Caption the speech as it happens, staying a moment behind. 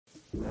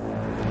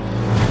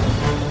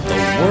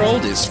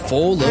world is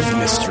full of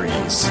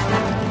mysteries.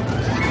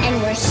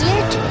 And we're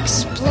here to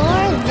explore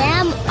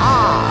them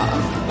all.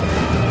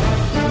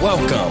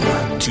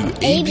 Welcome to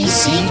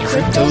ABC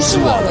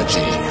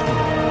Cryptozoology.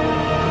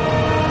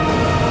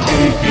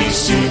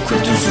 ABC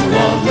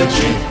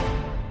Cryptozoology.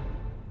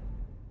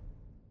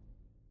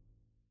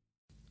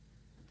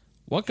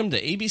 Welcome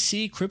to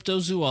ABC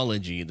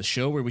Cryptozoology, the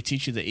show where we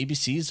teach you the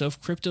ABCs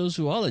of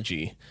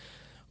cryptozoology.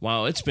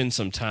 Wow, it's been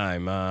some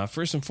time.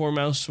 First and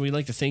foremost, we'd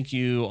like to thank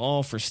you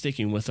all for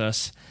sticking with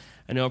us.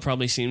 I know it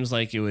probably seems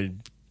like it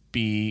would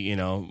be,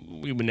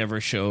 we would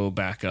never show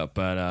back up,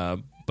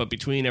 but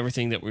between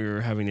everything that we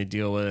were having to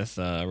deal with,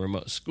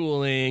 remote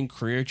schooling,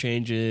 career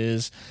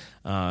changes,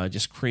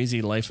 just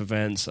crazy life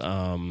events,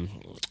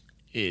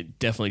 it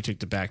definitely took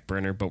the back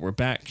burner, but we're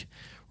back.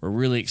 We're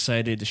really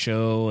excited to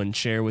show and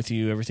share with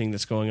you everything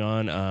that's going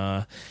on.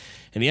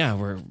 And yeah,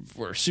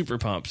 we're super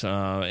pumped.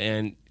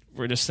 And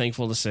we're just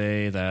thankful to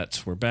say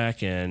that we're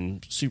back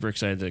and super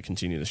excited to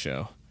continue the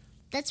show.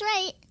 That's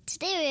right.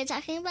 Today we are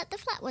talking about the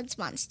Flatwoods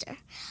Monster,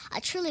 a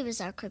truly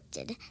bizarre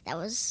cryptid that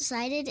was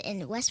sighted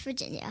in West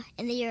Virginia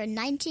in the year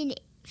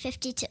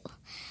 1952.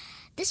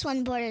 This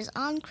one borders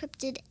on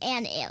cryptid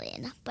and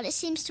alien, but it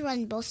seems to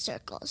run both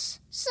circles.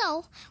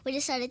 So we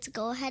decided to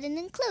go ahead and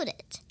include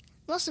it.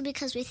 Mostly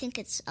because we think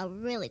it's a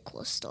really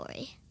cool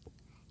story.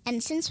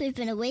 And since we've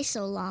been away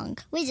so long,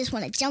 we just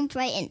want to jump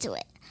right into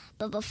it.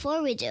 But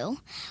before we do,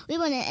 we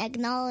want to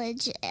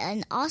acknowledge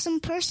an awesome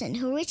person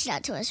who reached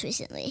out to us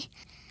recently.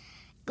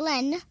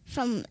 Glenn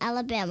from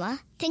Alabama,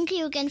 thank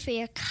you again for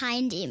your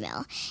kind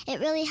email. It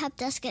really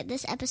helped us get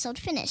this episode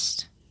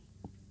finished.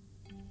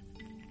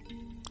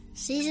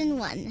 Season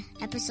 1,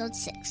 Episode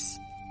 6.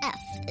 F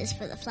is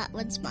for the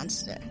Flatwoods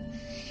Monster.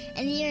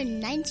 In the year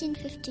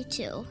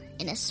 1952,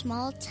 in a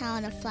small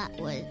town of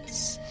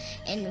Flatwoods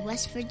in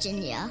West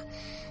Virginia,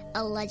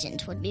 a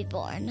legend would be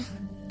born.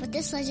 But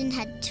this legend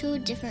had two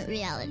different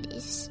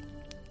realities.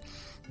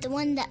 The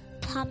one that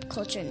pop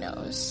culture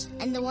knows,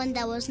 and the one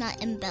that was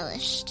not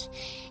embellished.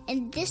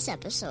 In this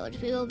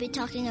episode, we will be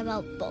talking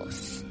about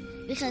both.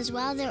 Because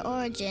while their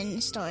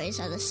origin stories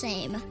are the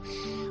same,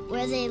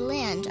 where they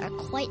land are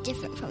quite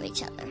different from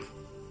each other.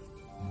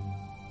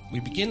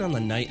 We begin on the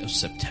night of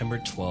September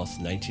 12th,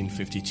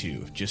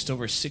 1952, just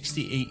over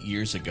 68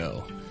 years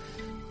ago.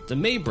 The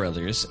May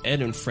brothers,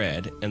 Ed and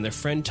Fred, and their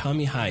friend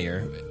Tommy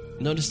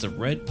Heyer noticed a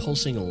red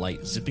pulsing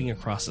light zipping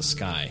across the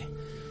sky.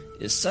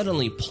 It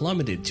suddenly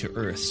plummeted to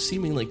Earth,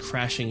 seemingly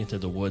crashing into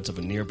the woods of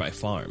a nearby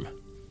farm.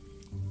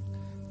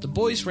 The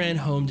boys ran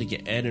home to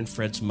get Ed and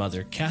Fred's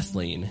mother,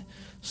 Kathleen,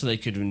 so they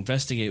could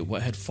investigate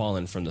what had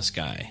fallen from the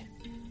sky.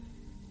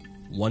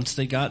 Once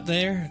they got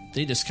there,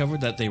 they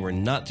discovered that they were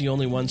not the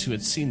only ones who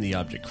had seen the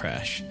object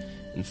crash.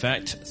 In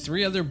fact,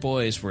 3 other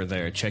boys were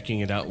there checking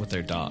it out with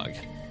their dog.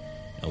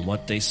 And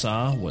what they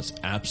saw was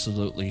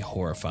absolutely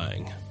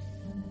horrifying.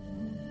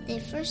 They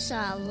first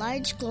saw a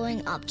large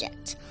glowing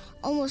object,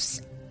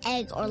 almost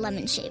egg or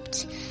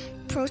lemon-shaped,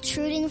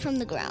 protruding from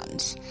the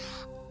ground.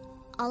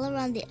 All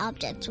around the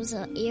object was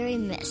an eerie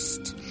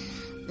mist.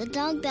 The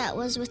dog that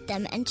was with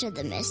them entered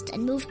the mist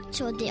and moved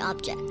toward the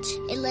object.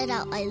 It let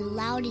out a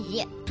loud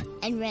yip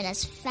and ran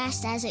as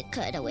fast as it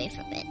could away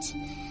from it.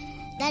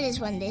 That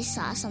is when they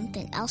saw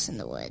something else in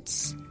the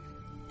woods.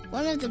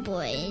 One of the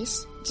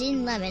boys,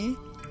 Gene Lemon,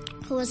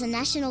 who was a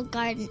National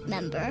Guard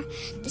member,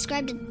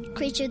 described a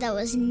creature that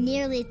was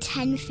nearly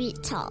 10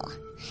 feet tall.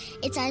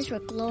 Its eyes were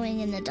glowing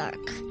in the dark.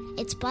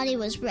 Its body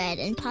was red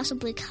and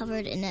possibly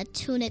covered in a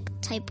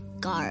tunic-type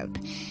garb,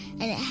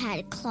 and it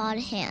had clawed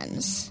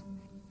hands.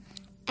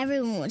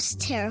 Everyone was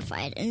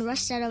terrified and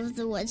rushed out of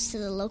the woods to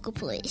the local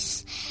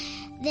police.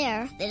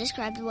 There, they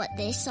described what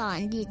they saw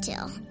in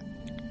detail.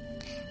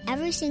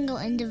 Every single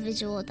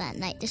individual that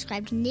night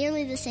described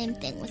nearly the same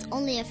thing, with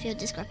only a few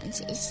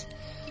discrepancies.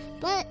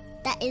 But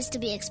that is to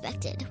be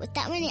expected, with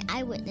that many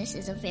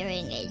eyewitnesses of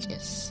varying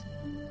ages.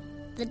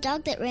 The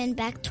dog that ran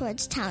back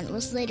towards town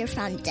was later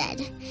found dead.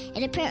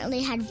 It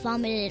apparently had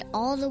vomited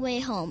all the way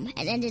home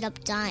and ended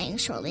up dying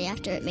shortly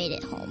after it made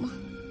it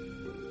home.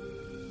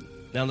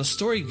 Now, the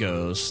story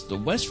goes, the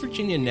West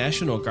Virginia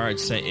National Guard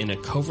sent in a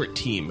covert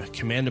team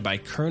commanded by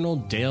Colonel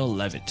Dale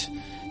Levitt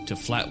to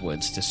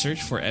Flatwoods to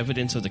search for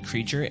evidence of the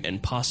creature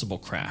and possible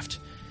craft.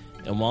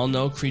 And while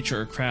no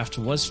creature or craft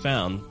was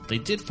found, they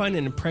did find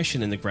an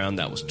impression in the ground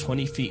that was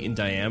 20 feet in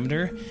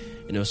diameter,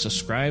 and it was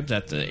described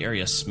that the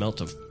area smelt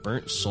of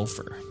burnt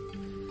sulfur.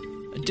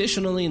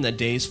 Additionally, in the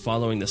days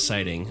following the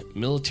sighting,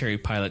 military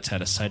pilots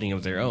had a sighting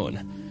of their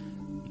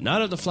own.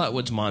 Not of the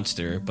Flatwoods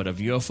Monster, but of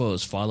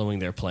UFOs following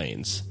their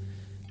planes.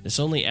 This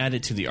only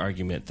added to the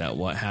argument that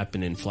what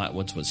happened in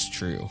Flatwoods was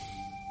true.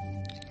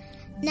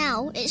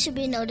 Now, it should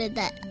be noted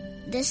that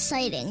this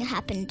sighting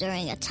happened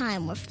during a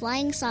time where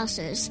flying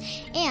saucers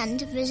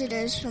and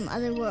visitors from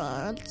other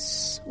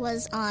worlds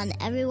was on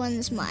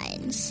everyone's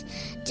minds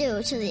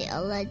due to the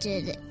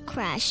alleged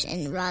crash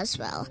in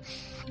Roswell,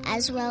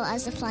 as well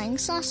as the flying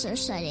saucer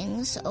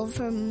sightings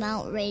over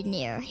Mount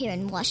Rainier here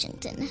in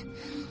Washington.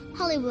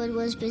 Hollywood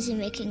was busy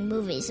making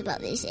movies about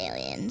these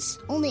aliens,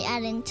 only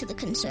adding to the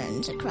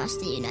concerns across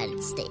the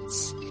United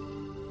States.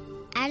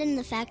 add in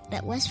the fact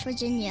that West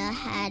Virginia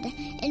had,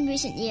 in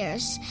recent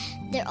years,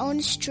 their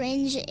own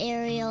strange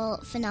aerial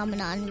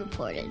phenomenon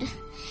reported.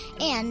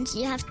 And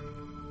you have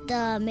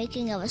the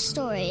making of a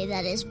story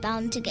that is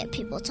bound to get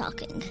people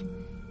talking.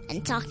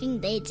 And talking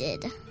they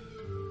did.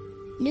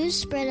 News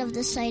spread of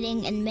the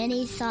sighting, and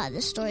many thought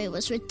the story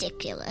was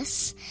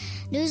ridiculous.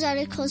 News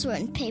articles were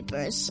in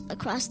papers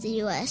across the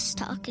U.S.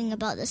 talking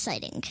about the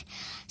sighting.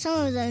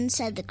 Some of them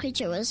said the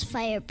creature was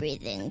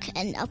fire-breathing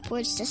and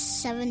upwards to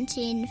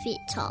 17 feet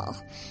tall.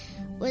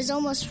 It was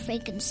almost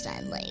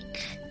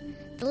Frankenstein-like.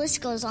 The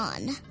list goes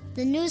on.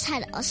 The news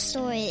had a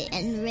story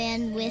and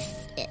ran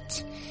with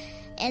it.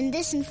 And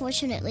this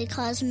unfortunately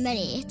caused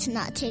many to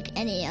not take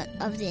any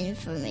of the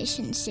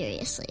information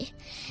seriously.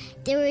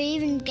 They were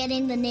even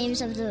getting the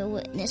names of the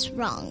witness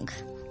wrong.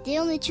 The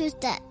only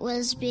truth that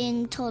was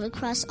being told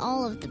across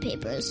all of the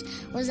papers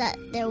was that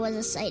there was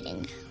a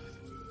sighting.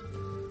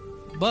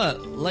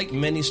 But, like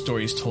many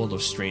stories told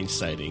of strange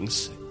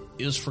sightings,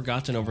 it was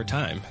forgotten over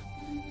time.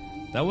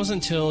 That was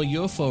until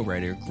UFO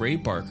writer Gray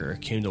Barker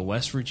came to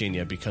West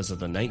Virginia because of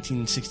the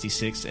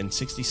 1966 and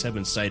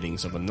 67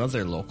 sightings of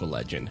another local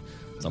legend,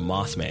 the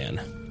Mothman.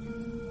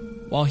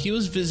 While he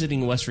was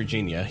visiting West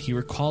Virginia, he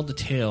recalled the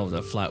tale of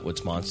the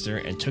Flatwoods Monster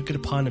and took it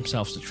upon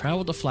himself to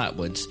travel to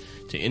Flatwoods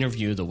to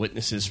interview the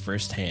witnesses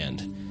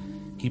firsthand.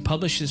 He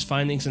published his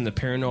findings in the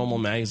paranormal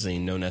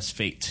magazine known as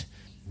Fate.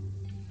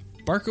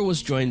 Barker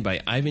was joined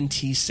by Ivan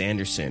T.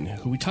 Sanderson,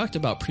 who we talked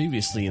about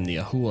previously in the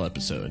Ahul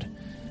episode.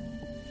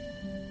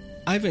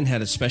 Ivan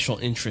had a special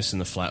interest in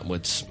the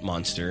Flatwoods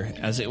Monster,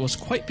 as it was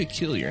quite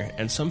peculiar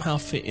and somehow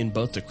fit in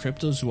both the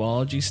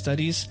cryptozoology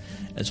studies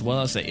as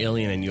well as the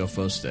alien and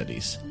UFO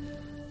studies.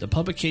 The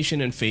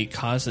publication in Fate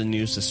caused the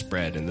news to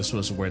spread, and this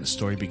was where the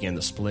story began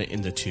to split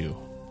into two.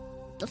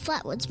 The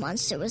Flatwoods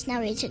Monster was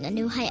now reaching a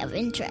new height of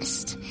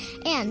interest,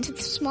 and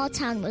the small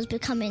town was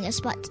becoming a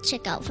spot to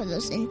check out for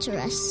those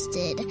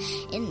interested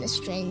in the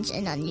strange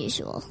and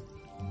unusual.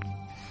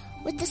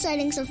 With the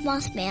sightings of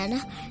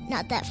Mothman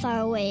not that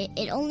far away,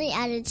 it only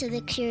added to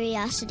the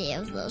curiosity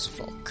of those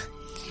folk.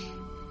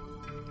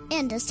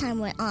 And as time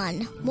went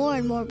on, more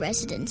and more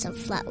residents of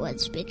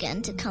Flatwoods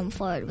began to come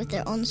forward with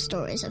their own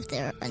stories of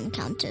their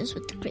encounters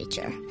with the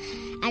creature,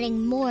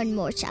 adding more and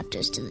more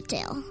chapters to the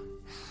tale.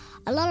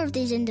 A lot of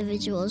these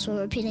individuals were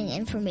repeating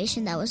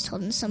information that was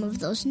told in some of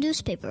those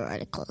newspaper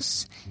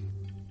articles,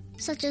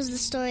 such as the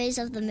stories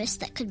of the mist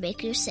that could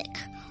make you sick,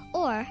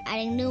 or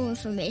adding new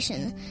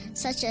information,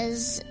 such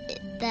as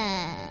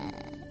that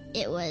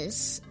it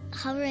was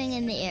hovering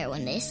in the air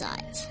when they saw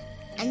it.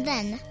 And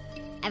then,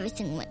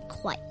 everything went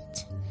quiet.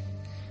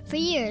 For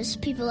years,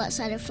 people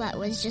outside of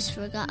Flatwoods just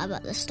forgot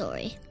about the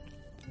story.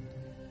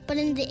 But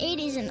in the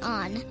 80s and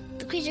on,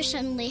 the creature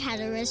suddenly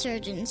had a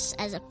resurgence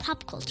as a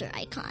pop culture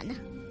icon.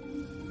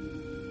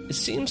 It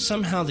seems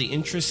somehow the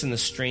interest in the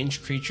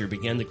strange creature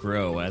began to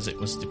grow as it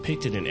was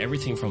depicted in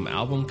everything from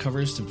album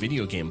covers to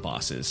video game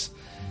bosses.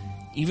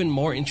 Even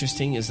more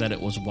interesting is that it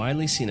was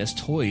widely seen as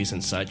toys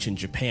and such in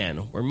Japan,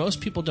 where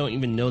most people don't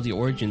even know the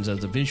origins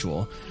of the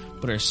visual,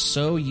 but are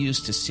so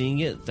used to seeing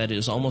it that it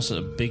is almost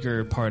a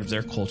bigger part of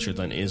their culture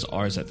than is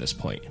ours at this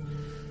point.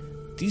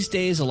 These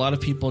days, a lot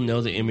of people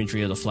know the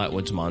imagery of the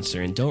Flatwoods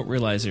Monster and don't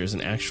realize there is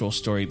an actual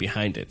story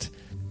behind it.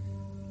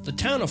 The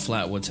town of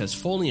Flatwoods has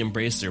fully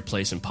embraced their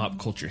place in pop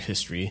culture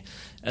history,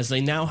 as they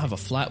now have a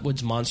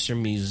Flatwoods Monster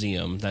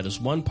Museum that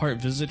is one part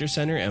visitor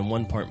center and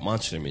one part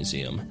monster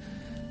museum.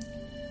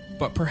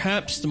 But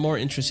perhaps the more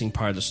interesting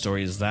part of the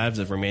story is that of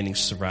the remaining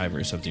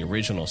survivors of the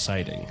original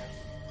sighting.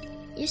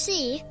 You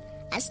see,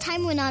 as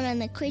time went on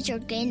and the creature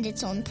gained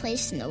its own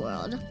place in the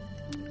world,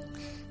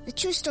 the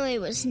true story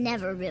was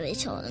never really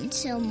told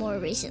until more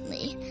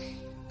recently.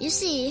 You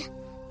see,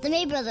 the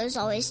May brothers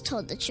always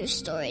told the true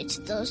story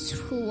to those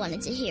who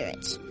wanted to hear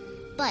it,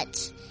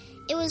 but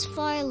it was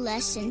far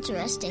less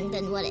interesting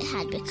than what it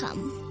had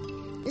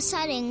become. The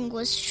sighting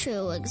was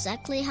true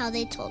exactly how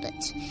they told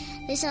it.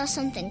 They saw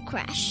something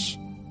crash.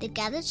 They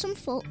gathered some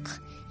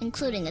folk,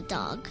 including a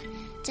dog,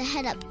 to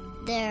head up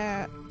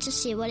there to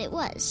see what it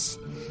was.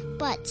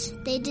 But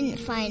they didn't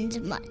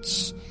find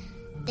much.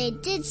 They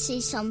did see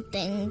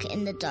something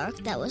in the dark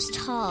that was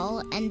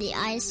tall and the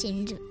eyes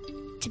seemed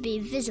to be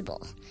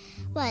visible.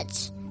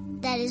 But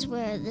that is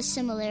where the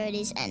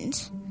similarities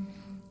end.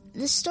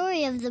 The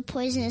story of the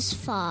poisonous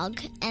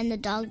fog and the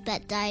dog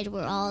that died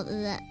were all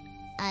the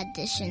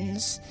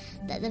additions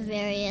that the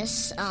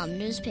various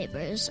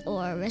newspapers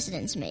or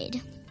residents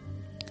made.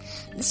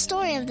 The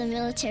story of the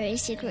military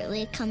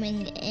secretly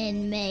coming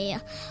in may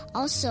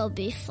also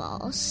be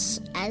false,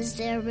 as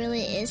there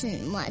really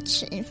isn't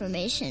much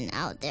information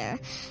out there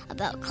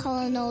about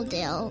Colonel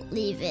Dale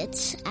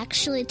Leavitt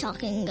actually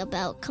talking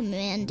about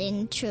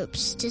commanding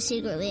troops to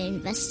secretly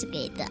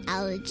investigate the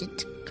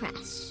alleged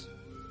crash.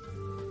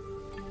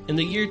 In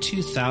the year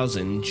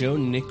 2000, Joe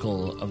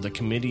Nickell of the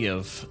Committee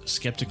of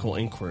Skeptical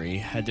Inquiry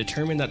had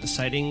determined that the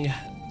sighting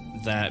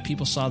that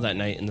people saw that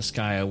night in the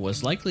sky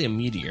was likely a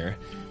meteor,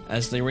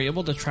 as they were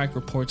able to track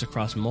reports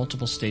across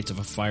multiple states of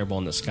a fireball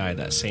in the sky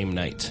that same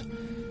night.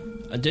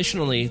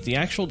 Additionally, the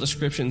actual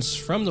descriptions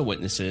from the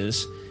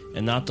witnesses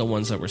and not the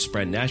ones that were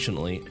spread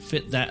nationally,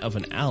 fit that of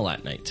an owl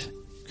at night.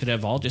 Could it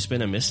have all just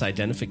been a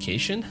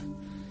misidentification?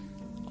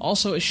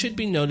 Also, it should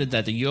be noted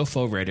that the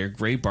UFO writer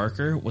Gray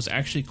Barker was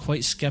actually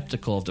quite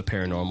skeptical of the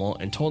paranormal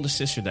and told his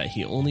sister that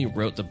he only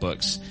wrote the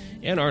books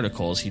and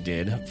articles he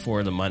did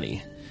for the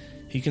money.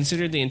 He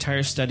considered the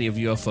entire study of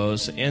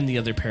UFOs and the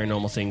other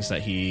paranormal things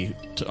that he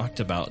talked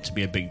about to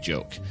be a big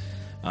joke.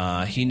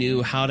 He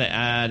knew how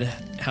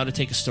to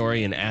take a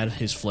story and add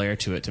his flair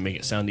to it to make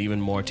it sound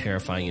even more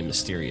terrifying and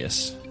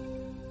mysterious.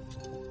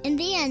 In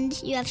the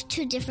end, you have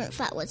two different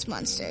Flatwoods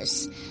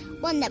monsters.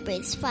 One that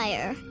breathes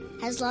fire,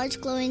 has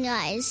large glowing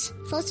eyes,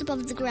 floats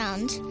above the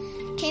ground,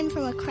 came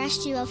from a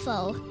crashed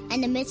UFO,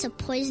 and emits a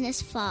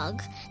poisonous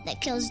fog that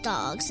kills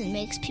dogs and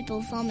makes people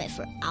vomit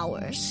for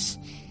hours.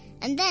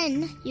 And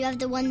then you have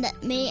the one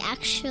that may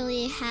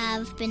actually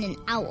have been an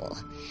owl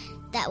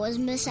that was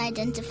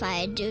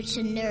misidentified due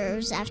to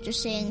nerves after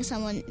seeing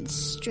someone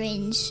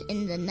strange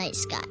in the night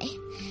sky.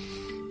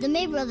 The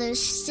May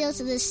brothers still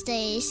to this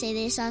day say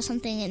they saw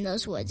something in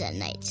those woods at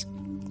night.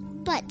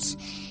 But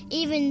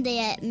even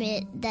they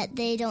admit that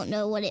they don't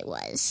know what it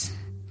was.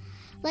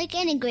 Like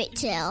any great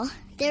tale,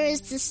 there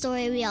is the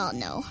story we all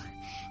know,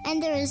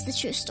 and there is the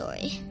true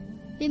story.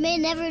 We may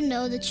never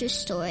know the true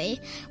story,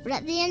 but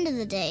at the end of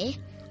the day,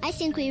 I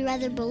think we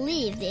rather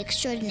believe the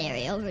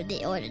extraordinary over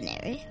the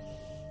ordinary.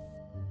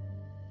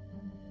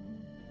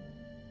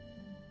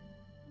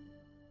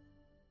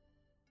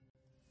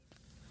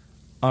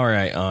 All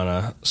right,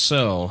 Anna.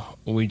 So,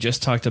 we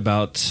just talked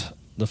about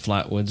the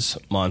Flatwoods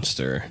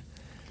Monster,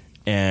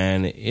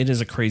 and it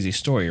is a crazy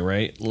story,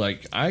 right?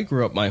 Like, I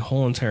grew up my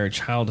whole entire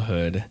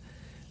childhood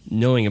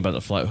knowing about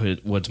the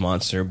Flatwoods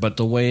Monster, but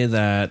the way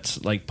that,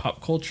 like,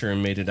 pop culture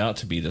made it out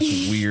to be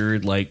this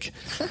weird, like,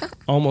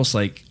 almost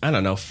like, I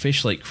don't know,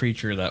 fish-like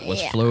creature that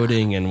was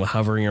floating and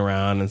hovering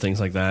around and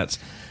things like that.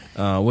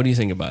 What do you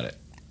think about it?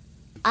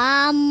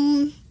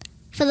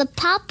 For the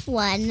pop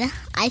one,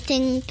 I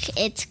think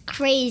it's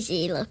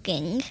crazy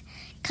looking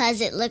because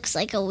it looks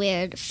like a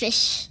weird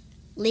fish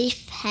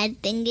leaf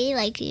head thingy,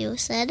 like you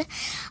said.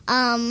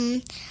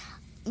 But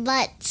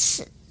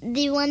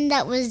the one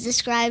that was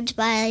described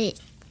by,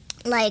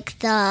 like,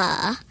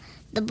 the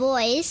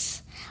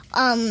boys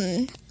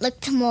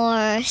looked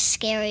more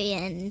scary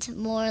and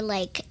more,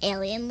 like,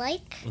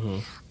 alien-like.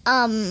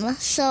 Mm-hmm.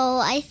 So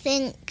I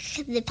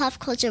think the pop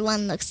culture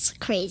one looks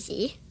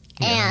crazy.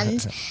 Yeah. And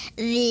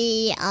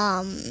the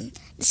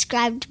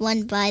described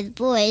one by the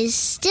boys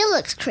still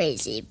looks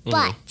crazy,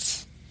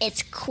 but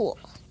it's cool.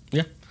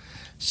 Yeah.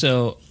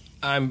 So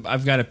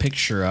I've got a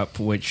picture up,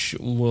 which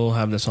we'll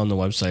have this on the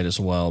website as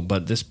well.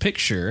 But this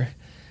picture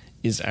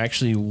is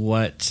actually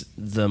what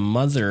the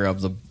mother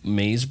of the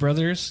Mays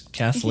brothers,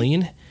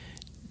 Kathleen,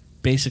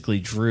 basically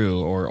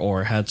drew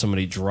or had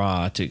somebody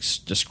draw to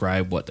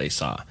describe what they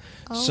saw.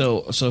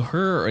 Oh. So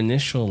her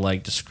initial,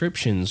 like,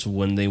 descriptions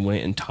when they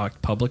went and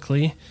talked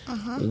publicly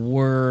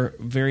were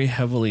very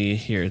heavily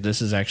here. This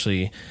is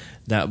actually,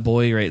 that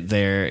boy right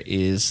there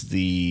is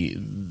the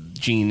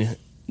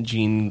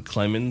Gene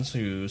Clemens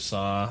who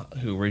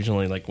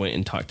originally, like, went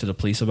and talked to the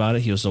police about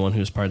it. He was the one who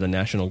was part of the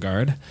National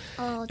Guard.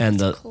 Oh,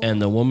 that's cool. And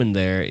the woman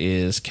there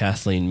is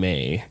Kathleen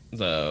May,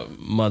 the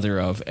mother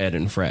of Ed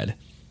and Fred.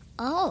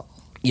 Oh.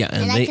 Yeah,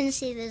 and I can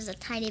see there's a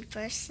tiny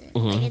person.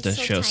 Like, to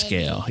show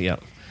scale, yeah.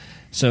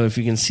 So if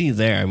you can see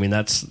there, I mean,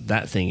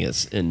 that thing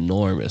is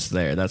enormous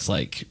there. That's,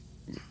 like,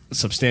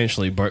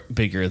 substantially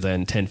bigger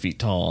than 10 feet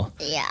tall.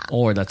 Yeah.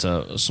 Or that's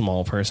a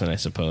small person, I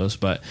suppose.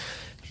 But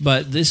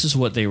this is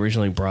what they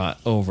originally brought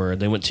over.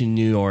 They went to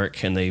New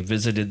York, and they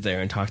visited there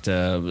and talked to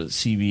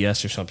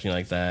CBS or something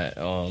like that,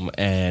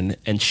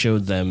 and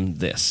showed them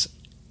this.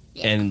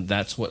 Yeah. And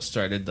that's what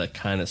started the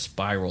kind of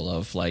spiral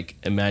of, like,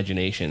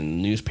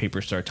 imagination.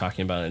 Newspapers started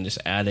talking about it and just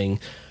adding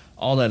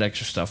all that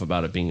extra stuff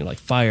about it being, like,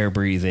 fire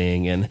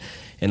breathing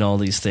and all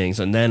these things.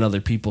 And then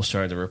other people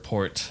started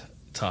to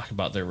talk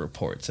about their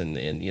reports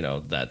and you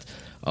know, that,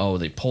 oh,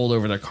 they pulled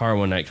over their car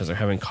one night because they're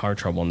having car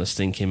trouble, and this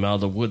thing came out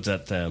of the woods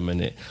at them,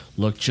 and it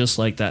looked just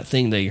like that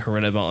thing they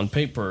read about on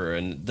paper,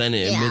 and then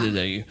it emitted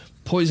a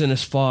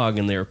poisonous fog,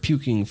 and they were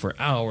puking for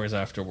hours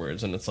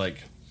afterwards. And it's like,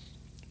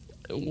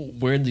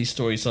 where'd these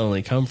stories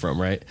suddenly come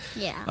from, right?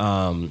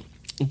 Yeah.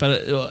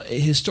 But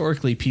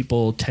historically,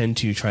 people tend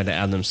to try to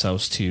add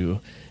themselves to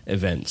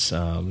events.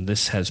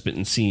 This has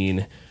been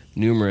seen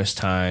numerous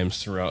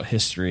times throughout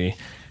history.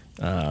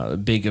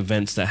 Big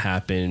events that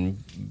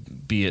happen,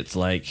 be it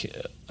like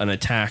an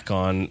attack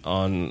on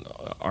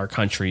our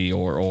country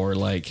or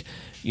like,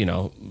 you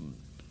know,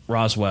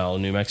 Roswell,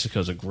 New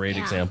Mexico is a great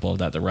example of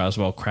that. The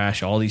Roswell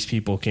crash, all these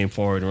people came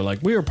forward and were like,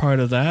 we were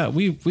part of that.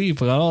 We've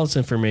got all this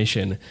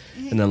information.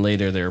 Mm-hmm. And then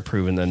later they were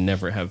proven to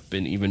never have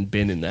been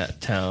in that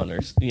town or,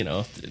 you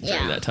know,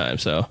 during that time.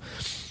 So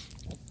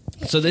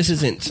this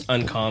isn't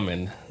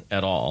uncommon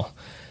at all.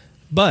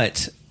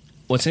 But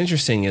what's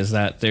interesting is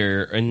that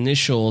their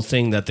initial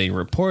thing that they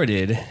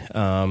reported,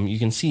 you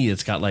can see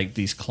it's got, like,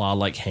 these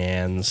claw-like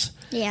hands.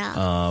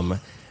 Yeah.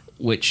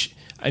 Which,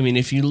 I mean,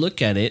 if you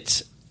look at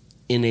it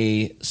in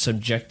a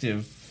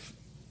subjective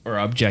or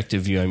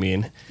objective view, I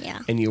mean, Yeah.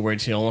 and you were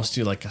to almost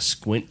do like a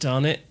squint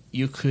on it,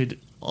 you could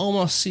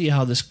almost see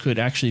how this could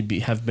actually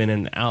have been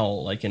an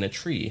owl, like in a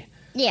tree.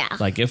 Yeah.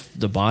 Like if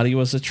the body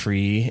was a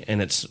tree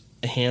and its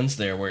hands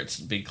there where it's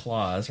big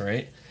claws,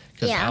 right?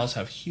 Because Yeah. owls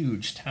have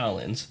huge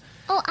talons,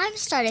 Oh, I'm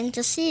starting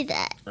to see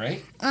that.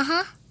 right?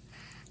 Uh-huh.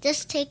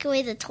 Just take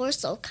away the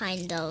torso,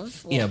 kind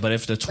of. Yeah, but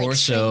if the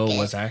torso shrink it.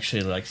 was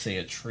actually like, say,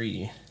 a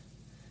tree,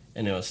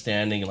 and it was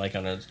standing like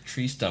on a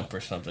tree stump or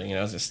something, and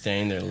I was just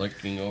standing there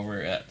looking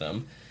over at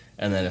them,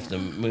 and then if the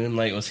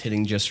moonlight was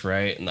hitting just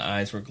right and the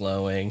eyes were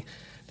glowing,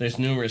 there's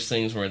numerous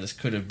things where this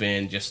could have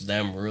been just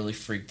them really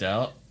freaked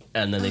out,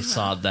 and then they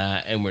saw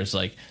that and was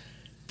like,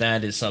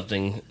 that is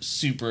something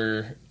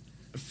super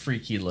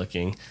freaky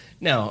looking.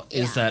 Now,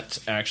 is Yeah. that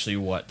actually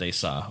what they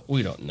saw?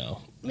 We don't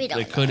know. We don't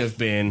It could know. have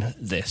been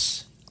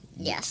this.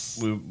 Yes.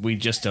 We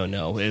just don't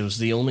know. It was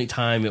the only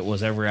time it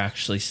was ever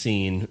actually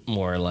seen,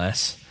 more or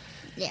less.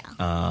 Yeah.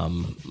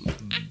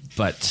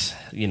 But,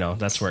 you know,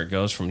 that's where it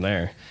goes from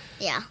there.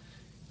 Yeah.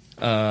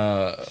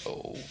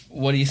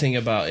 What do you think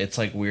about its,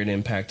 like, weird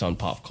impact on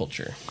pop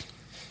culture?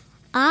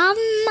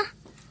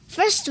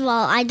 First of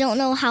all, I don't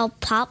know how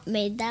Pop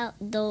made that,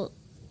 though.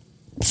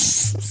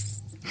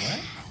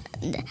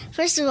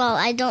 First of all,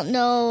 I don't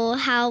know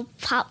how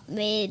Pop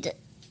made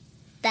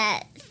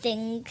that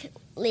thing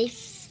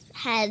Leaf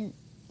had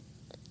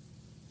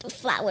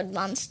Flatwood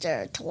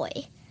Monster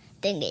toy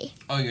thingy.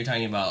 Oh, you're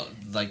talking about,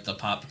 like, the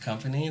pop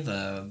company?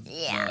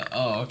 Yeah.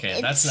 Okay.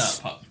 That's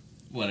It's- not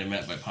what I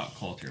meant by pop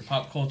culture.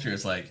 Pop culture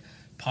is, like,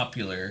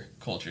 popular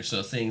culture.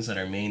 So things that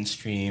are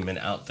mainstream and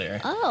out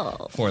there.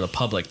 Oh. For the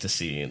public to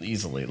see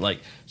easily. Like,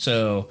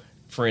 so,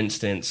 for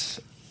instance,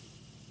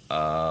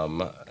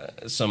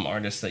 some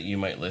artists that you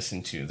might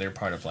listen to, they're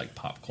part of, like,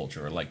 pop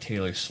culture. Or, like,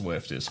 Taylor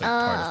Swift is, like,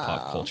 part of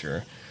pop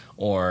culture.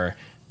 Or,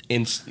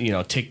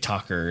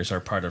 TikTokers are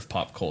part of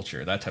pop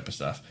culture. That type of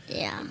stuff.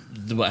 Yeah.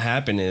 What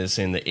happened is,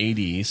 in the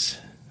 80s,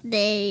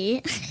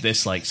 They.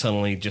 this, like,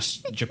 suddenly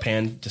just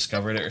Japan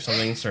discovered it or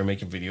something, started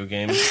making video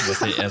games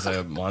with it as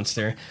a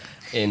monster.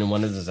 In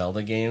one of the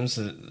Zelda games,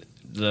 the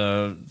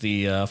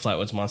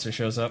Flatwoods monster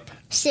shows up.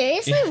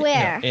 Seriously?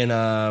 Where? In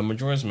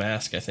Majora's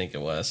Mask, I think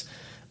it was.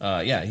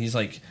 He's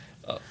like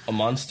a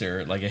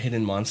monster, like a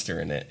hidden monster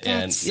in it.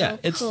 That's so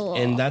cool.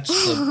 And that's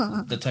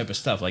the type of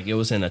stuff. Like, it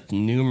was in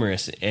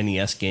numerous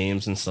NES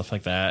games and stuff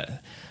like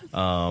that.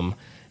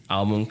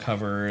 Album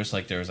covers,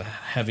 like there was a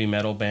heavy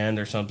metal band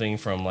or something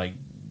from, like,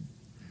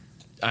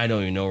 I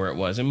don't even know where it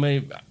was. I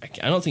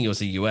don't think it was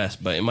the U.S.,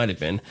 but it might have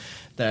been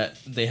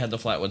that they had the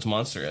Flatwoods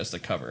Monster as the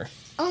cover.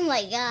 Oh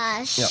my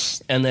gosh. Yep.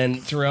 And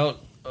then throughout,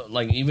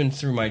 like, even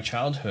through my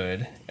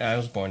childhood, I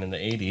was born in the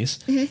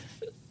 80s,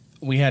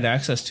 we had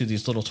access to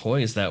these little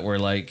toys that were,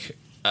 like,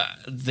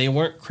 they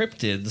weren't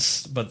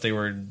cryptids, but they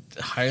were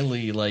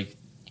highly, like,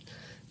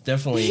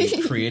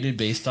 definitely created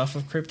based off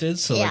of cryptids.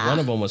 So, like, Yeah. one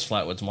of them was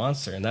Flatwoods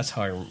Monster, and that's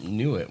how I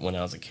knew it when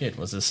I was a kid,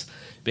 was this,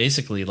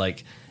 basically,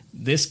 like,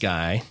 this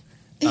guy,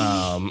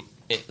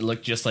 it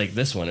looked just like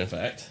this one, in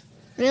fact.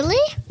 Really?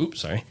 Oops,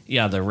 sorry.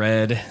 Yeah, the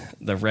red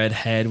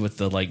head with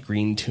the, like,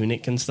 green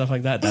tunic and stuff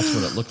like that. That's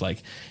what it looked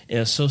like. It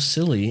was so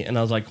silly, and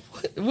I was like,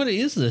 what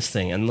is this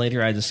thing? And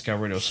later I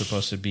discovered it was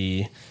supposed to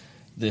be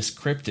this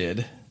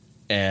cryptid,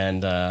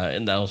 and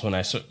that was when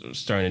I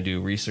started to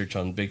do research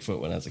on Bigfoot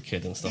when I was a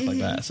kid and stuff like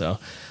that. So,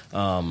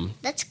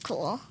 That's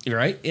cool. you're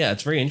right. Yeah,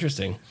 it's very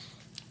interesting.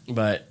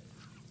 But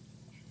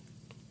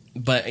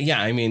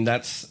yeah, I mean,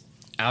 that's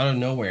out of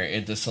nowhere.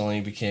 It just suddenly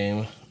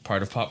became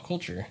part of pop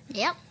culture.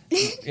 Yep.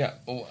 Yeah,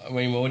 I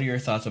mean, what are your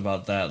thoughts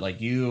about that? Like,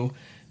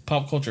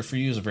 pop culture for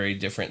you is a very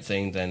different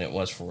thing than it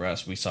was for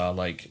us. We saw,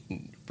 like,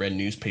 read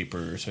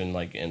newspapers and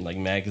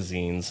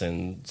magazines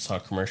and saw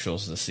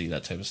commercials to see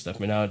that type of stuff.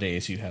 But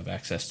nowadays, you have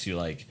access to,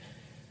 like,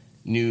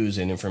 news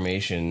and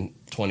information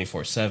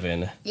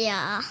 24/7,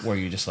 Yeah. where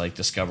you just, like,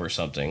 discover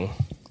something.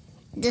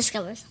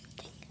 Discover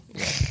something.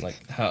 Yeah, like,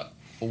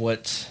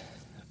 what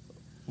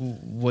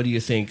do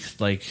you think,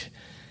 like,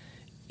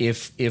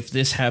 if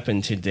this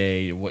happened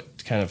today,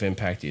 what kind of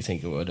impact do you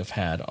think it would have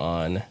had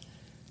on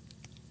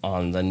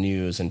the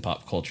news and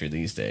pop culture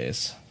these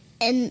days?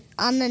 And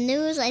on the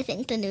news, I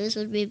think the news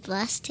would be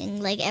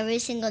blasting. Like, every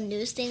single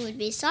news thing would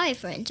be, sorry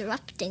for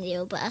interrupting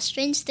you, but a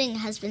strange thing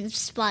has been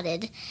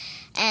spotted.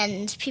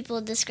 And people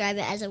describe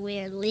it as a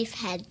weird leaf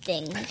head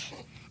thing.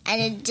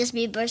 And it'd just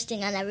be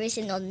bursting on every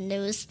single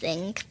news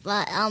thing.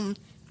 But on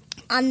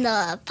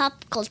the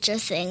pop culture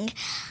thing,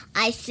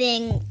 I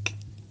think...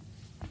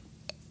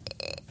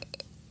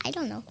 I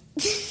don't know.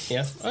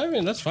 Yeah, I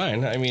mean, that's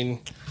fine. I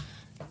mean,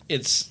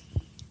 it's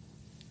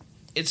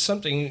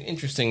something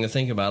interesting to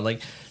think about.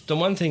 Like, the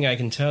one thing I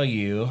can tell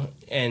you,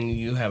 and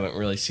you haven't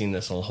really seen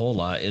this a whole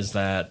lot, is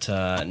that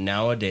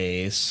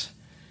nowadays,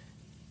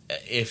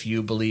 if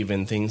you believe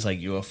in things like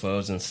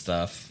UFOs and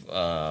stuff,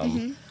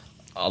 a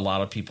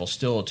lot of people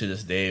still to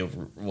this day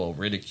will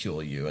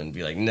ridicule you and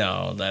be like,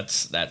 no,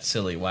 that's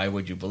silly. Why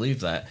would you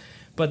believe that?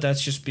 But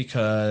that's just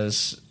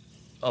because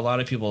a lot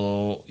of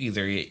people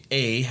either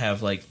A,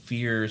 have like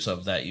fears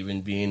of that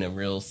even being a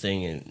real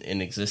thing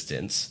in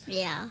existence.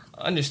 Yeah.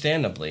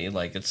 Understandably,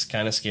 like it's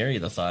kind of scary,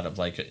 the thought of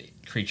like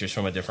creatures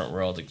from a different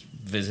world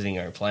visiting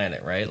our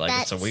planet, right? Like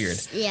it's so weird.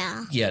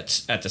 Yeah.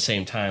 Yet at the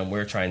same time,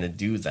 we're trying to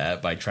do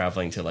that by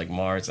traveling to like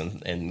Mars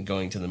and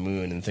going to the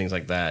moon and things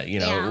like that.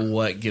 You know,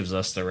 what gives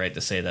us the right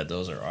to say that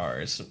those are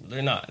ours?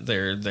 They're not.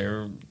 They're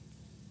the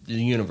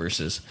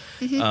universes.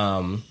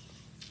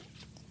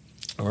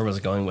 Where was I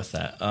going with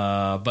that?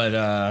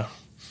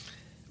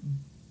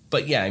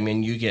 But yeah, I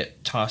mean, you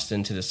get tossed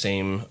into the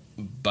same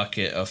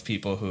bucket of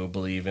people who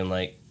believe in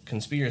like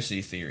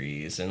conspiracy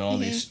theories and all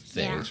these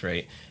things,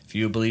 right? If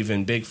you believe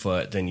in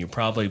Bigfoot, then you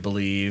probably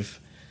believe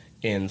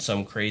in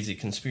some crazy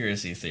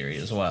conspiracy theory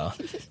as well,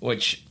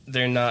 which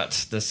they're not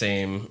the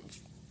same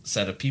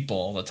set of people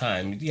all the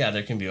time. Yeah,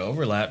 there can be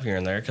overlap here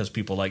and there because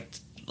people like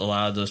a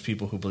lot of those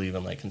people who believe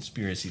in like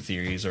conspiracy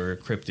theories or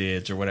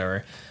cryptids or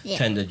whatever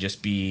tend to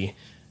just be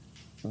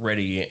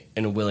ready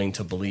and willing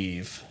to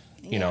believe,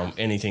 you know,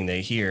 anything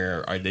they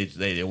hear or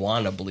they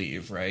want to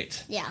believe,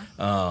 right? Yeah.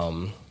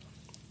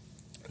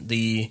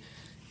 The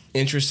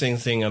interesting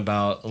thing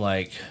about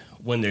like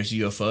when there's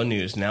UFO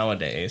news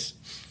nowadays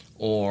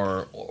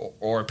or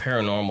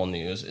paranormal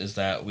news is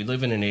that we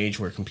live in an age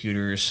where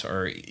computers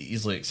are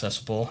easily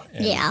accessible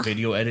and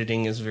video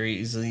editing is very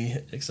easily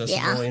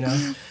accessible, you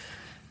know?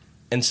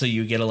 And so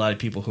you get a lot of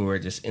people who are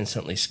just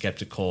instantly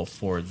skeptical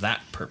for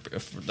that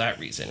purpose, for that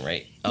reason,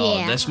 right?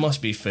 Oh, this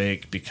must be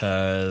fake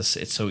because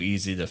it's so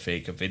easy to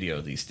fake a video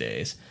these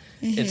days.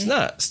 It's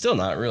still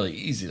not really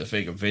easy to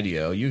fake a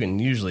video. You can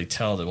usually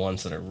tell the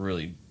ones that are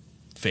really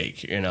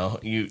fake, you know?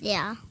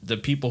 The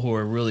people who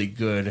are really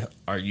good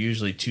are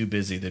usually too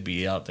busy to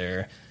be out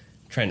there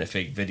trying to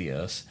fake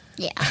videos.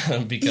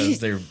 Yeah. Because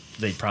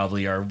they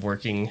probably are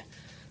working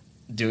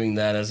doing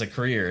that as a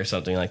career or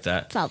something like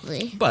that.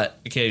 Probably. But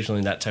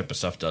occasionally that type of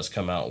stuff does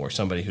come out where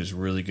somebody who's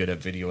really good at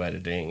video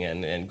editing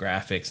and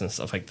graphics and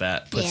stuff like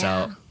that puts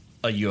out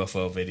a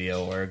UFO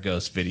video or a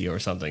ghost video or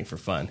something for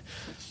fun.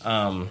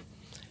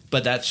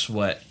 But that's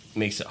what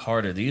makes it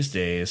harder these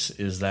days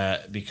is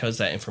that because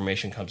that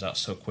information comes out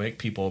so quick,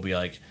 people will be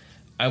like,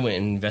 I went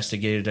and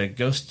investigated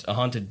a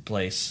haunted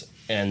place,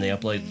 and they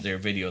uploaded their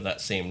video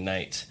that same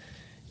night.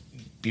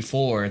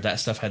 Before, that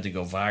stuff had to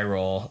go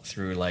viral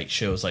through like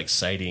shows like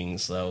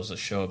Sightings. That was a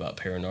show about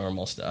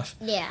paranormal stuff.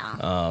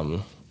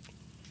 Yeah.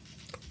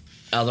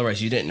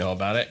 Otherwise, you didn't know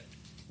about it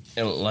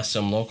unless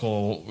some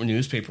local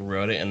newspaper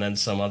wrote it, and then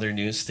some other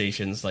news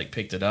stations like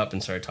picked it up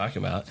and started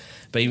talking about it.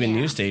 But even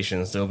news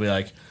stations, they'll be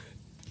like,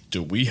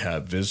 do we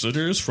have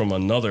visitors from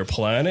another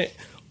planet?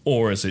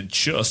 Or is it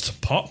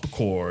just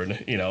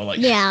popcorn? You know,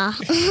 like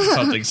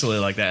something silly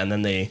like that. And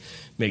then they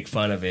make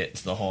fun of it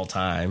the whole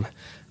time.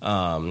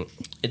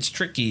 It's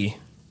tricky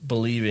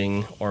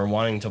believing or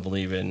wanting to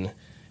believe in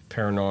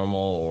paranormal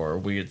or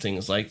weird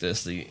things like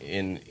this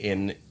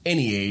in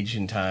any age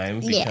and time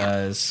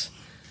because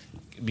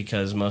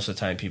most of the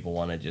time people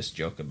want to just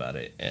joke about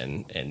it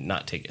and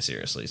not take it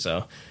seriously.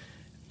 So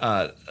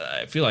I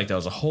feel like that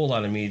was a whole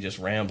lot of me just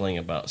rambling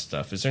about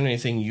stuff. Is there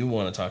anything you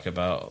want to talk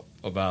about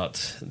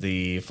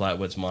the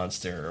Flatwoods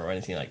Monster or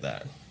anything like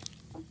that?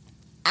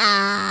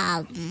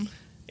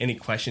 Any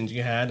questions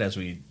you had as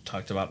we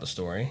talked about the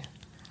story?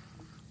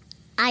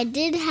 I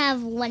did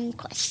have one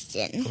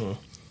question.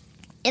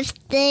 If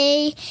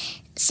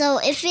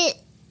it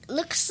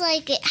looks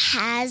like it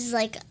has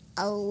like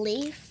a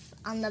leaf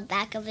on the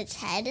back of its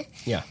head,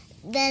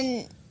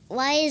 then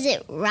why is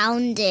it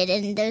rounded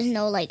and there's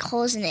no like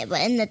holes in it,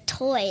 but in the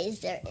toys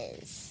there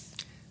is?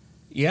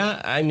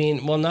 Yeah, I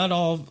mean, well, not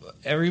all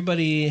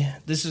everybody.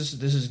 This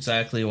is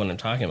exactly what I'm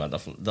talking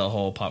about. The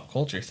whole pop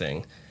culture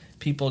thing.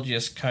 People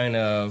just kind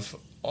of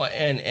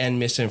and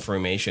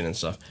misinformation and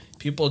stuff.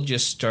 People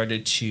just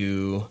started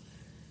to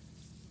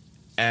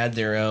add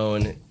their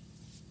own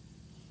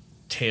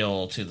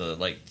tale to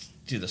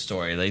the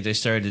story. Like they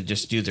started to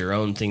just do their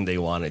own thing they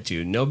wanted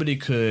to. Nobody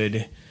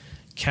could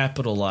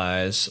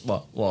capitalize.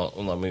 Well,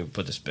 let me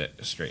put this bit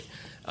straight.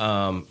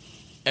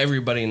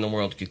 Everybody in the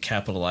world could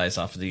capitalize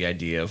off of the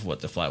idea of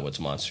what the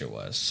Flatwoods Monster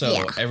was.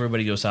 So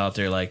everybody goes out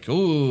there like,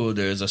 ooh,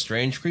 there's a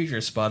strange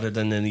creature spotted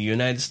in the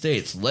United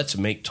States. Let's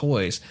make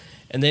toys.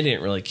 And they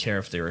didn't really care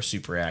if they were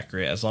super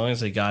accurate. As long as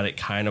they got it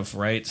kind of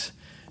right,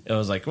 it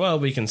was like, well,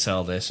 we can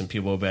sell this. And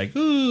people will be like,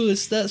 ooh,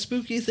 it's that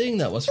spooky thing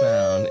that was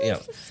found.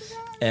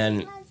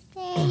 And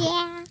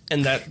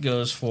that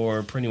goes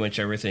for pretty much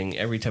everything,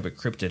 every type of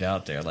cryptid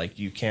out there. Like,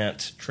 you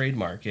can't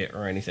trademark it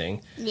or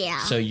anything. Yeah.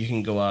 So you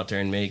can go out there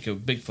and make a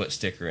Bigfoot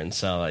sticker and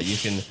sell it.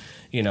 You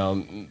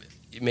can,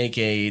 make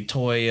a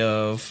toy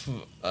of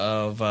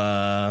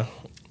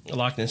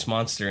Loch Ness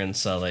Monster and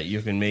sell it.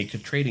 You can make a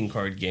trading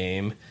card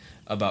game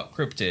about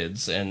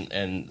cryptids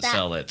and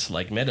sell it,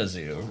 like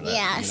MetaZoo.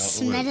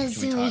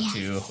 MetaZoo. We talked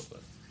to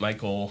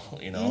Michael,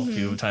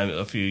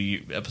 a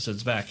few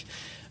episodes back.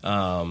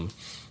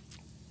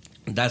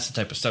 That's the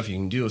type of stuff you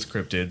can do with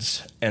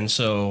cryptids, and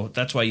so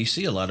that's why you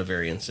see a lot of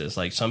variances.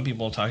 Like some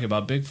people talk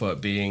about Bigfoot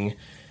being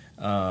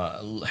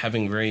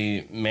having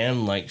very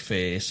man-like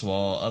face,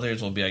 while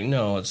others will be like,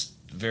 no, it's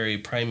very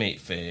primate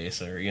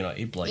face, or,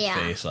 ape-like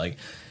face. Like,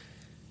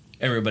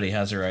 everybody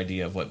has their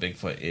idea of what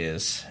Bigfoot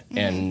is.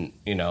 And,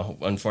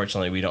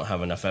 unfortunately, we don't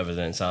have enough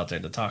evidence out there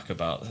to talk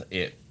about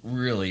it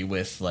really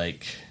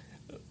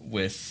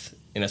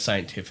in a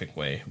scientific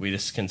way. We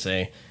just can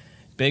say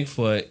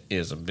Bigfoot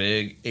is a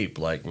big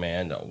ape-like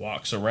man that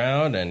walks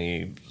around and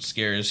he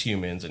scares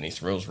humans and he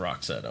throws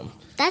rocks at them.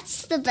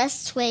 That's the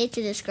best way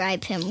to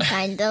describe him,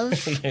 kind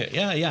of.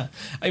 Yeah.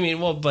 I mean,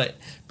 well, but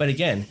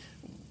again,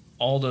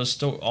 all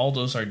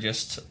those are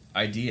just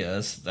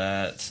ideas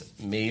that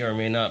may or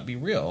may not be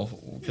real,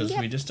 because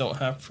we just don't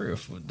have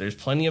proof. There's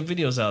plenty of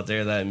videos out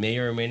there that may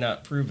or may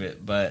not prove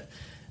it, but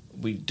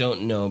we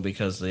don't know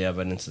because the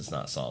evidence is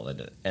not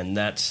solid, and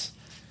that's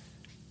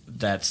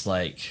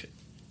like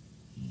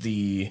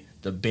the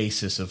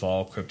basis of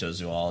all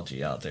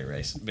cryptozoology out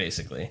there,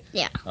 basically.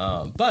 Yeah.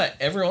 But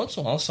every once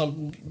in a while,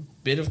 some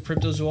bit of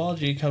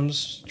cryptozoology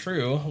comes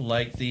true,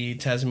 like the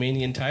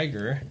Tasmanian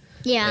tiger.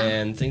 Yeah.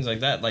 And things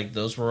like that. Like,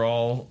 those were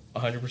all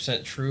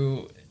 100%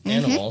 true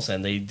animals,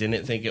 and they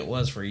didn't think it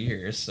was for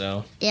years,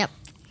 so. Yep.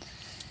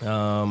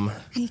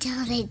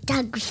 Until they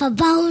dug for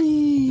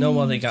bones. No,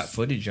 well, they got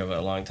footage of it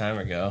a long time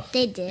ago.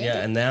 They did? Yeah,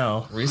 and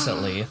now,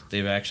 recently,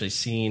 they've actually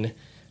seen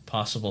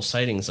possible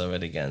sightings of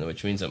it again,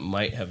 which means it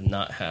might have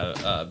not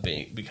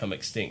become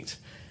extinct.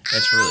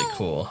 That's really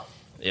cool.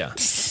 Yeah. I'll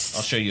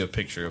show you a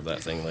picture of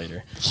that thing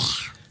later.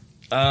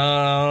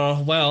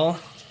 Well,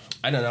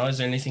 I don't know. Is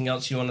there anything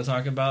else you want to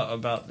talk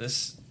about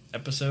this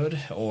episode,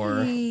 or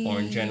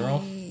in general?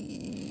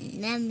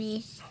 Let me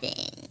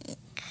think.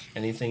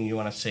 Anything you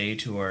want to say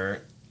to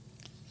our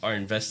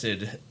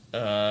invested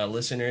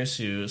listeners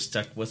who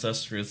stuck with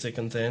us through thick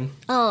and thin?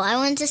 Oh, I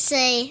want to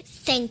say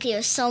thank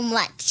you so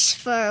much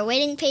for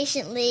waiting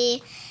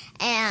patiently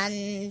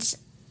and,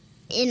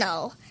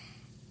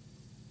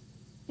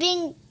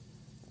 being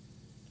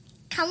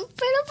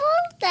comfortable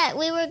that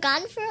we were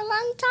gone for a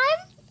long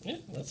time. Yeah,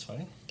 that's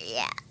fine.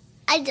 Yeah.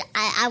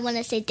 I want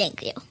to say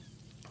thank you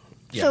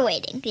for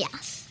waiting,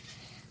 yes.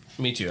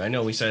 Me too. I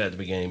know we said it at the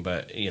beginning,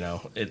 but,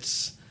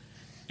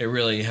 it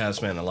really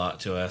has meant a lot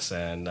to us,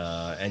 and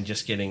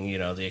just getting,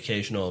 the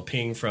occasional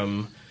ping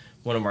from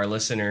one of our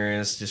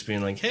listeners just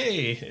being like,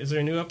 hey, is there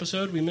a new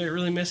episode? We may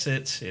really miss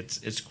it.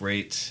 It's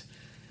great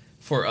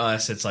for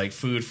us. It's like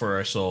food for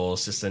our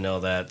souls, just to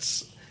know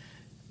that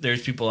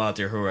there's people out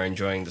there who are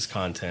enjoying this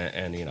content,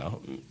 and,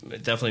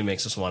 it definitely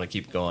makes us want to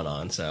keep going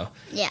on. So,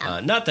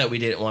 not that we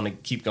didn't want to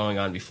keep going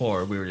on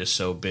before. We were just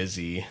so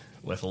busy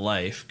with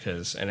life,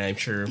 and I'm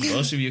sure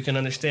most of you can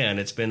understand,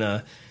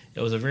 it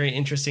was a very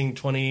interesting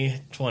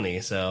 2020.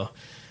 So,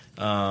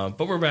 but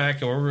we're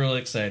back and we're really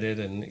excited,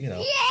 and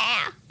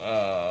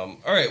all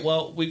right.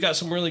 Well, we've got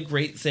some really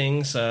great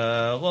things.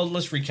 Well,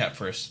 let's recap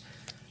first.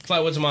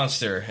 Flatwoods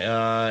Monster.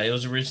 It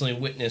was originally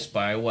witnessed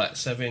by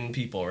 7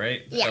 people,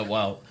 right? Yeah.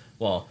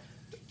 Well,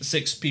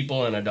 6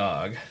 people and a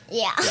dog.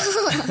 Yeah.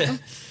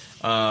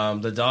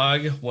 The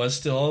dog was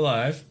still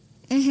alive,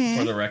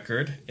 for the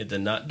record. It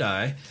did not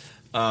die.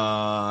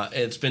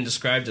 It's been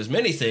described as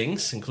many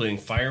things, including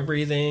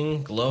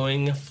fire-breathing,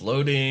 glowing,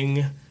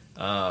 floating,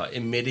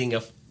 emitting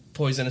a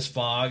poisonous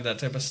fog, that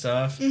type of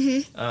stuff.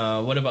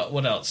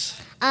 What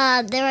else?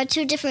 There are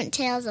 2 different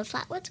tales of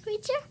Flatwoods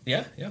creature.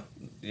 Yeah.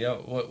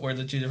 What were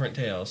the 2 different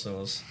tales? It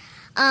was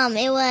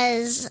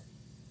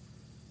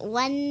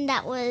one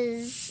that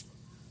was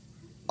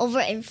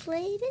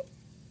overinflated.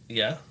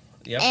 Yeah,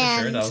 for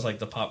sure. That was like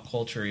the pop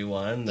culture-y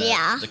one.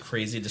 The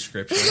crazy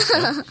description.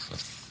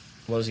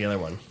 What was the other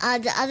one?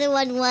 The other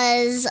one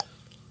was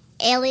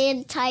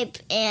alien type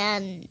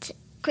and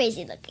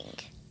crazy looking.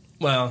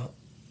 Well,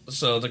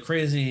 so the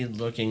crazy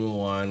looking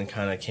one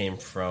kind of came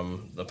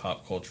from the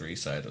pop culture-y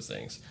side of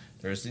things.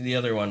 There's the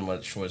other one,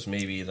 which was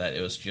maybe that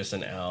it was just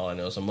an owl, and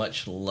it was a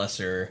much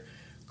lesser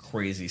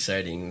crazy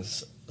sighting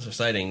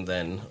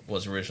than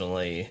was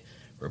originally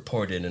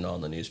reported in all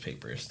the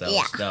newspapers. That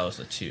was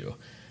the 2.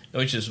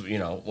 Which is,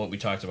 what we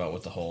talked about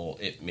with the whole,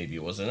 maybe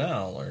it was an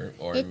owl, or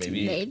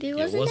maybe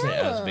it wasn't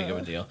as big of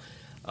a deal.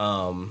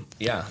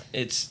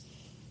 It's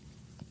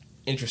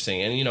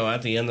interesting. And,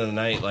 at the end of the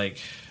night,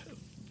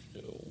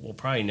 we'll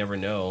probably never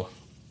know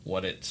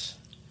what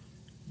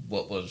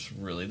was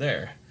really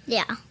there.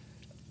 Yeah.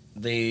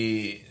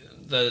 The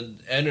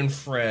Ed and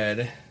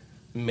Fred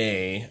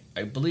May,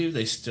 I believe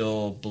they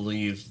still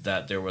believed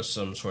that there was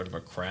some sort of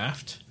a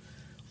craft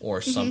or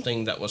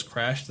something that was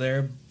crashed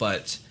there,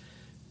 but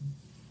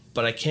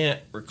I can't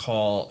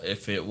recall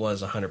if it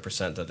was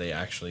 100% that they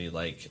actually,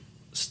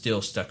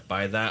 still stuck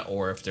by that,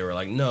 or if they were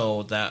like,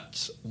 no,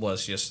 that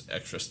was just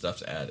extra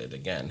stuff added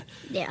again.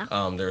 Yeah.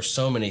 There's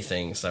so many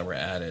things that were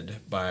added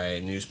by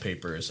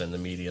newspapers and the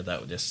media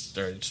that just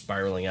started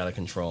spiraling out of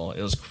control.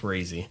 It was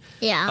crazy.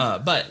 Yeah.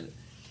 But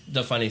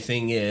the funny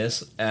thing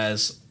is,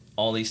 as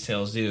all these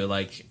tales do,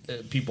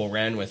 people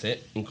ran with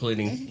it,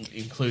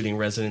 including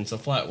residents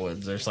of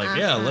Flatwoods. There's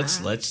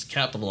let's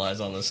capitalize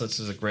on this. This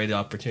is a great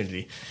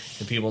opportunity,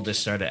 and people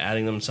just started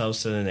adding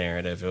themselves to the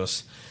narrative.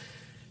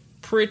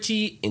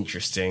 pretty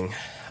interesting.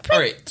 Pretty All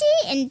right.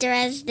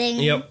 interesting.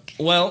 Yep.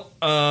 Well,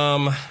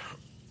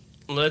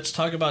 let's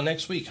talk about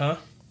next week, huh?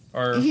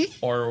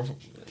 Or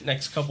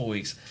next couple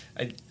weeks,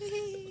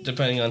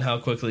 depending on how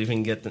quickly we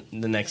can get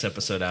the next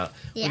episode out.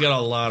 Yeah. We got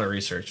a lot of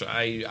research.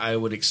 I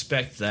would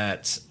expect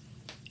that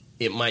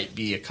it might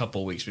be a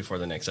couple weeks before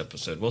the next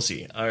episode. We'll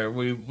see.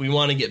 We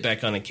want to get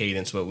back on a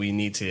cadence, but we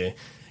need to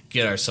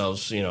get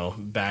ourselves,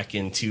 back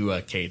into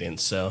a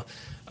cadence. So,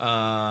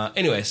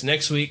 anyways,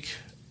 next week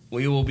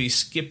we will be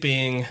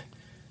skipping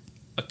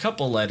a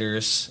couple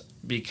letters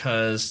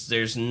because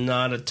there's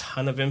not a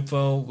ton of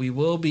info.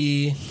 We'll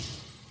be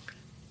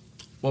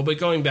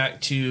going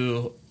back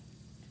to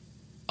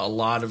a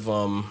lot of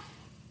them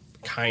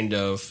kind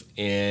of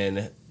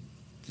in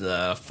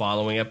the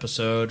following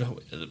episode,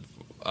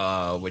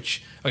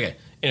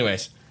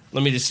 anyways,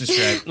 let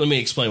me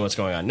explain what's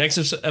going on.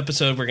 Next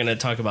episode, we're going to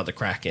talk about the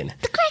Kraken.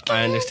 The Kraken!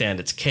 I understand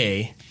it's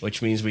K,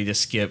 which means we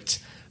just skipped,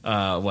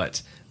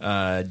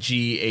 G-H-I,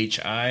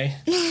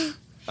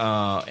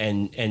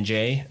 and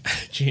J.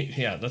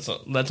 Yeah, that's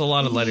a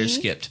lot of letters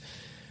skipped.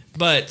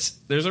 But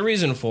there's a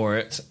reason for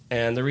it,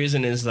 and the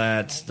reason is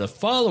that the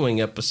following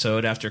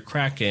episode after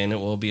Kraken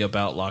will be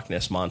about Loch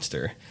Ness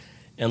Monster.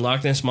 And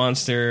Loch Ness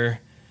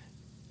Monster,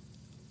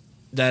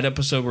 that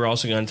episode we're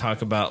also going to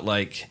talk about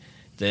like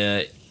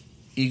the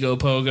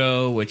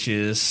Egopogo, which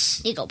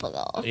is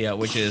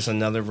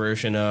another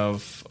version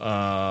of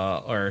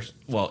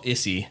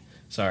Issy.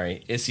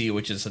 Sorry, Issy,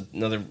 which is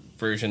another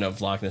version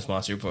of Loch Ness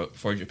Monster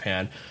for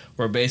Japan.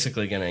 We're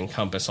basically going to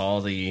encompass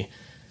all the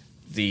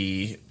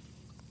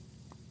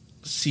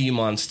sea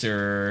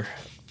monster,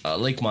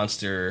 lake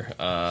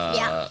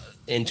monster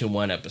into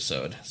one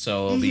episode.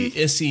 So it'll be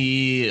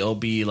Issy, it'll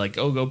be like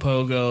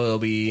Ogopogo, it'll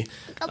be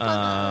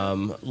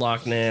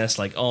Loch Ness,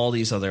 like all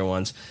these other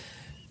ones.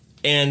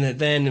 And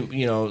then,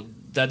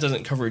 that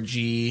doesn't cover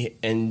G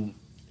and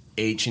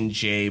H and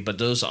J, but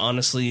those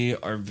honestly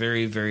are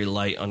very, very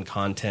light on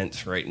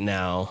content right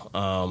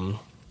now.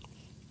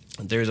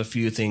 There's a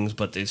few things,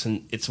 but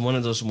it's one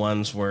of those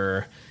ones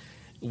where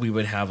we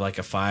would have like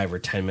a 5 or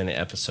 10 minute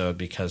episode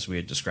because we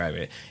would describe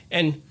it.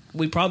 And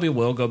we probably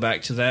will go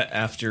back to that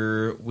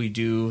after we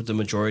do the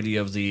majority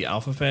of the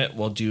alphabet.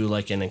 We'll do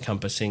like an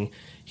encompassing,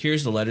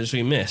 here's the letters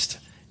we missed.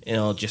 And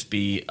it'll just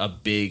be a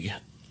big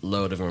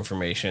load of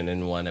information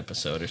in one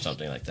episode or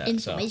something like that.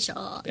 Information.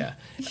 So, yeah.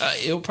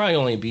 It'll probably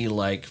only be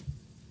like,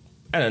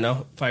 I don't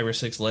know, 5 or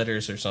 6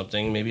 letters or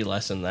something, maybe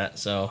less than that.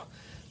 So,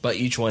 but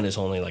each one is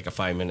only like a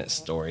 5-minute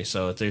story.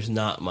 So there's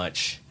not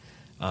much.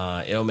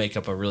 It'll make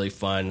up a really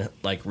fun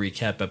like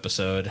recap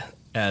episode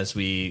as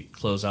we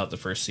close out the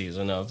first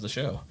season of the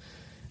show.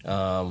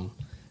 And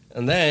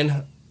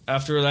then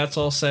after that's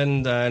all said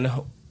and done,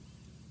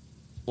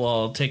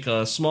 we'll take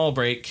a small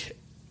break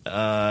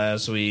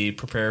as we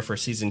prepare for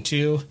season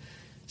 2.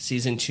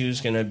 Season 2 is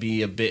going to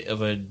be a bit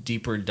of a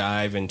deeper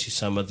dive into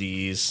some of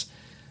these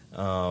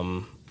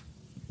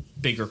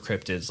bigger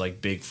cryptids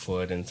like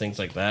Bigfoot and things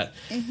like that.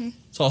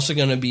 It's also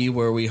going to be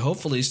where we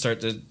hopefully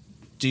start to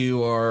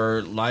do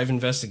our live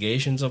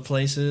investigations of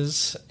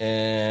places,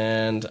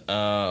 and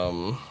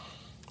the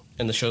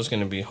show's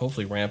going to be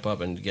hopefully ramp up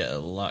and get a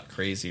lot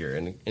crazier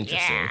and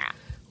interesting. Yeah.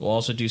 We'll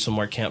also do some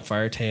more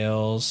campfire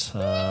tales,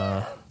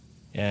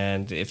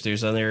 and if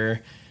there's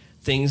other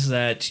things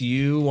that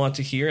you want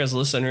to hear as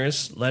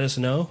listeners, let us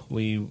know.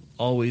 We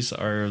always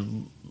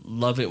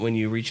love it when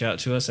you reach out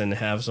to us and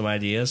have some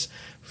ideas.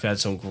 We've had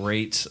some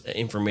great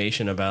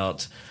information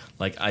about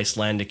like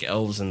Icelandic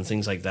elves and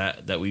things like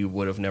that we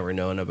would have never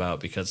known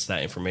about because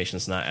that information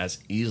is not as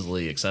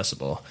easily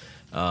accessible.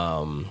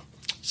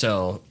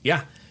 So,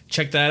 yeah,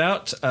 check that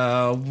out.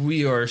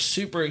 We are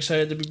super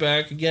excited to be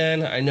back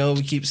again. I know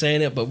we keep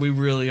saying it, but we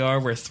really are.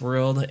 We're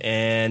thrilled,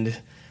 and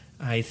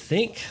I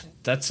think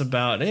that's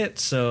about it.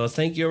 So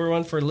thank you,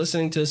 everyone, for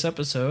listening to this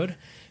episode,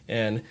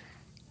 and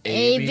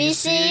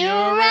ABC you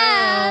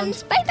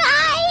around.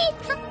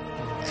 Bye-bye.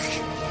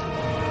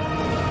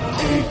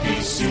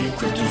 ABC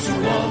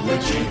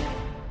Cryptozoology.